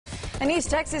An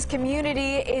East Texas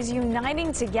community is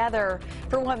uniting together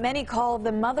for what many call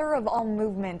the mother of all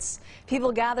movements.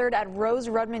 People gathered at Rose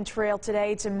Rudman Trail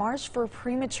today to march for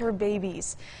premature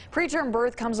babies. Preterm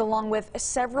birth comes along with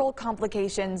several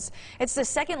complications. It's the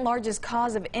second largest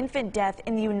cause of infant death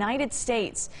in the United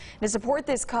States. To support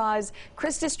this cause,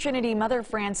 Christus Trinity Mother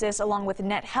Francis, along with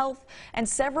Net Health and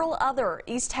several other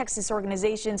East Texas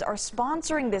organizations, are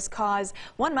sponsoring this cause.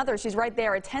 One mother, she's right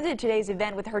there, attended today's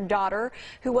event with her daughter,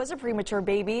 who was a premature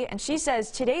baby, and she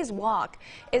says today's walk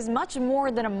is much more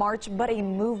than a march but a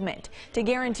movement to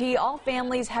guarantee all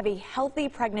families have a healthy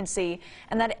pregnancy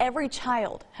and that every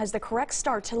child has the correct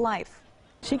start to life.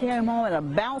 She came home at a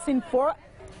bouncing 4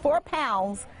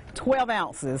 pounds 12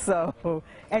 ounces,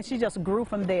 and she just grew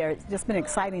from there. It's just been an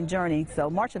exciting journey. So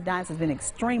March of Dimes has been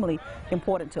extremely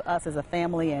important to us as a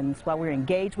family, and that's why we're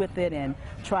engaged with it and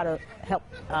try to help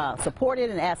support it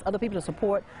and ask other people to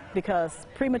support, because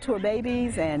premature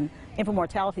babies and infant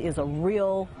mortality is a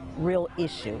real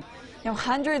issue. Now,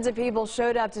 hundreds of people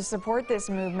showed up to support this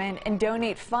movement and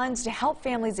donate funds to help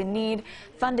families in need,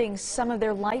 funding some of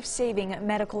their life-saving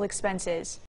medical expenses.